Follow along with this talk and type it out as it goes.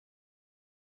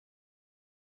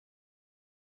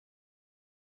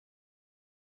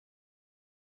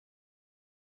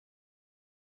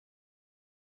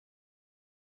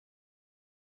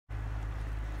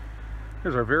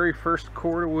Here's our very first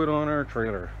cord of wood on our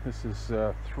trailer. This is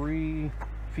 3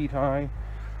 feet high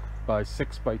by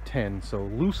 6 by 10, so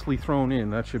loosely thrown in,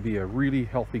 that should be a really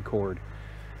healthy cord.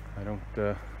 I don't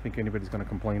think anybody's going to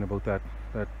complain about that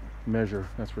measure,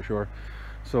 that's for sure.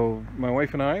 So my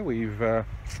wife and I, we've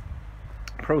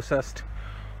processed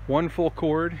one full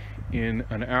cord in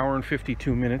 1 hour and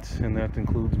 52 minutes, and that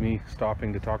includes me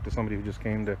stopping to talk to somebody who just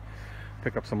came to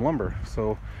pick up some lumber.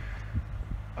 So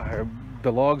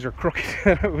the logs are crooked.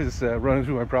 I was running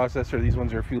through my processor. These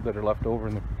ones are a few that are left over,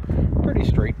 and they're pretty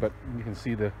straight, but you can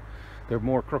see they're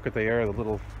more crooked they are, the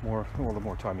little more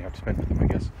time you have to spend with them, I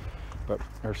guess. But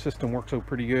our system works out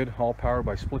pretty good, all powered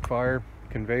by split fire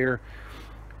conveyor.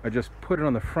 I just put it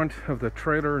on the front of the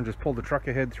trailer and just pulled the truck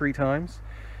ahead 3 times.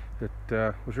 It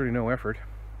was really no effort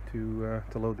to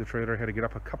load the trailer. I had to get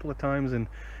up a couple of times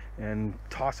and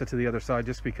toss it to the other side,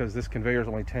 just because this conveyor is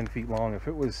only 10 feet long. If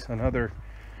it was another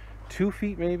 2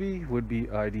 feet maybe, would be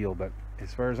ideal, but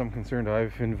as far as I'm concerned,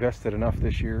 I've invested enough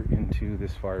this year into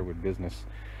this firewood business.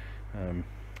 I'm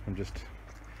just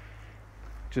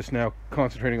now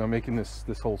concentrating on making this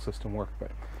whole system work.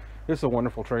 But this is a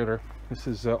wonderful trailer. This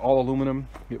is all aluminum.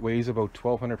 It weighs about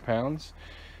 1,200 pounds,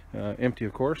 empty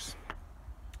of course,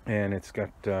 and it's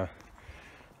got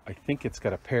I think it's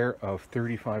got a pair of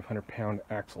 3,500 pound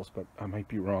axles, but I might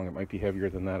be wrong. It might be heavier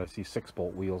than that. I see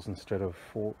 6-bolt wheels instead of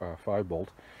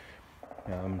 5-bolt.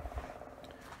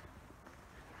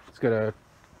 It's got a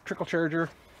trickle charger.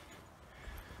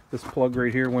 This plug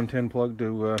right here, 110 plug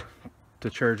to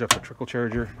charge up the trickle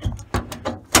charger.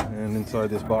 And inside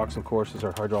this box, of course, is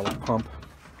our hydraulic pump.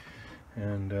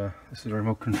 And this is a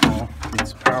remote control.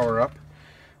 It's power up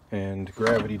and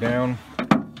gravity down.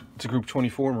 It's a Group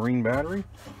 24 marine battery,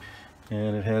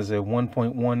 and it has a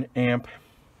 1.1 amp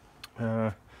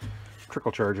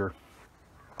trickle charger.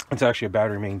 It's actually a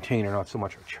battery maintainer, not so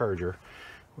much a charger,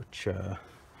 which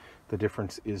the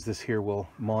difference is this here will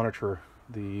monitor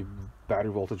the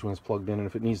battery voltage when it's plugged in, and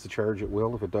if it needs to charge, it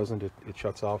will. If it doesn't, it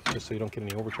shuts off, just so you don't get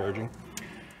any overcharging.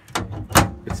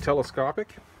 It's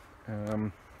telescopic.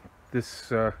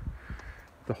 The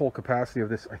whole capacity of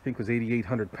this, I think, was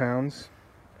 8,800 pounds.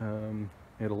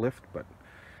 It'll lift, but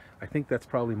I think that's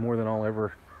probably more than I'll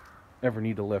ever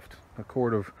need to lift. A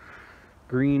cord of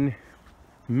green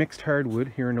mixed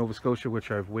hardwood here in Nova Scotia, which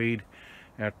I've weighed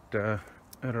at our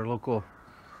local,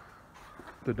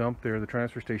 the dump there, the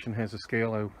transfer station has a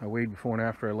scale. I weighed before and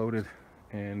after I loaded,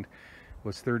 and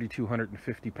was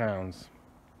 3,250 pounds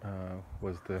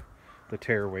was the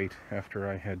tear weight after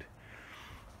I had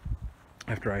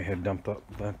dumped up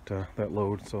that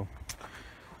load. So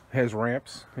it has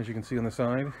ramps, as you can see on the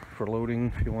side, for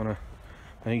loading if you want an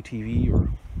ATV, or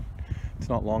it's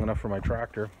not long enough for my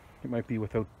tractor. It might be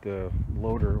without the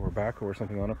loader or backhoe or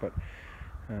something on it, but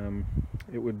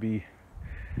it would be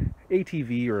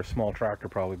ATV or a small tractor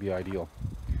probably be ideal.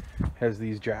 Has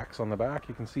these jacks on the back,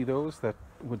 you can see those, that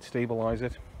would stabilize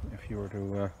it if you were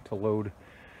to load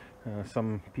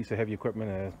some piece of heavy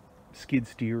equipment, a skid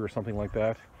steer or something like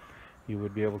that. You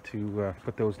would be able to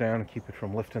put those down and keep it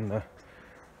from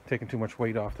taking too much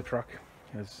weight off the truck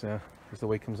as the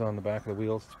weight comes on the back of the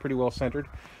wheels. It's pretty well centered.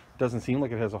 Doesn't seem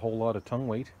like it has a whole lot of tongue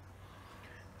weight.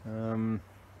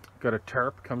 Got a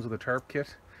tarp, comes with a tarp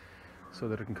kit so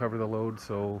that it can cover the load,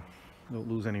 so you don't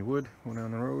lose any wood going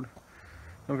down the road.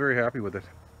 I'm very happy with it.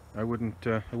 I wouldn't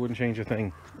change a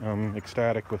thing. I'm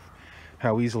ecstatic with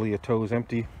how easily it tows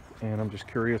empty, and I'm just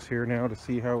curious here now to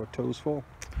see how it tows full.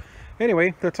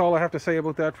 Anyway, that's all I have to say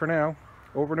about that for now.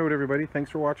 Over and out, everybody.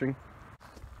 Thanks for watching.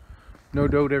 No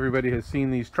doubt everybody has seen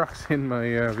these trucks in my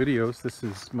videos. This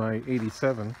is my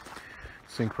 87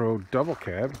 Syncro double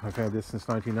cab. I've had this since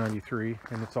 1993,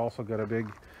 and it's also got a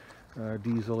big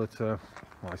diesel. It's a,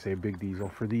 well, I say a big diesel.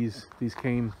 For these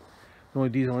came, the only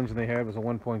diesel engine they have is a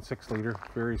 1.6 liter,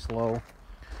 very slow.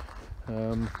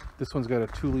 This one's got a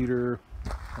 2-liter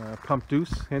pump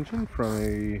deuce engine from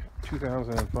a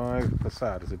 2005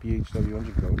 Passat. It's a BHW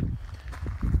engine code,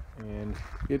 and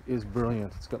it is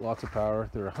brilliant. It's got lots of power.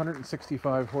 They're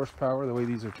 165 horsepower the way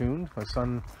these are tuned. My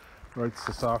son writes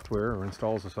the software, or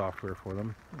installs the software for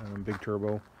them. Big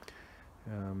turbo,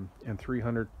 and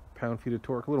 300 pound-feet of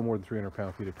torque, a little more than 300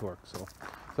 pound-feet of torque. So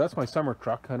that's my summer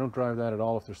truck. I don't drive that at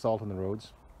all if there's salt on the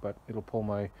roads, but it'll pull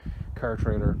my car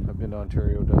trailer. I've been to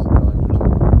Ontario a dozen times or so,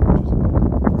 which is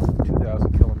about a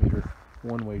 2,000 kilometer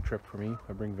one-way trip for me.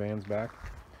 I bring vans back.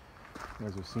 You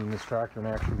guys have seen this tractor in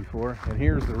action before. And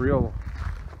here's the real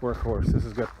workhorse. This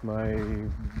has got my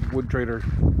wood trailer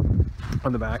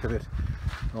on the back of it,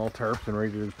 all tarped and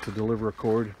ready to deliver a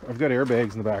cord. I've got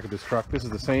airbags in the back of this truck. This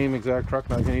is the same exact truck,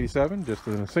 1987, just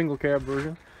in a single cab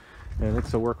version. and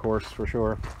it's a workhorse for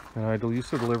sure. And I used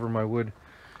to deliver my wood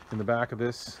in the back of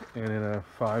this and in a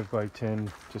 5x10,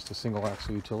 just a single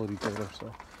axle utility trailer.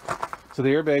 So the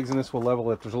airbags in this will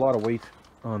level it. There's a lot of weight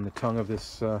on the tongue of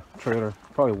this trailer,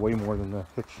 probably way more than the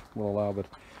hitch will allow, but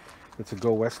it's a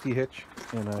Go Westy hitch,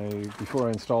 and before I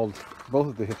installed both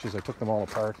of the hitches, I took them all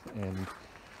apart and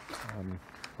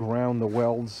ground the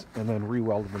welds and then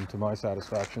re-welded them to my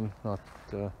satisfaction, not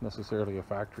necessarily a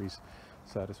factory's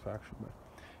satisfaction. But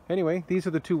anyway, these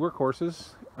are the two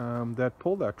workhorses that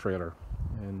pulled that trailer,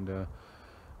 and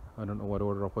I don't know what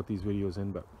order I'll put these videos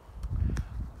in, but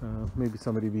maybe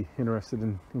somebody be interested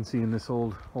in seeing this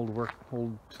old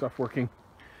stuff working.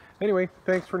 Anyway,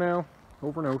 thanks for now.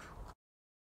 Over and out.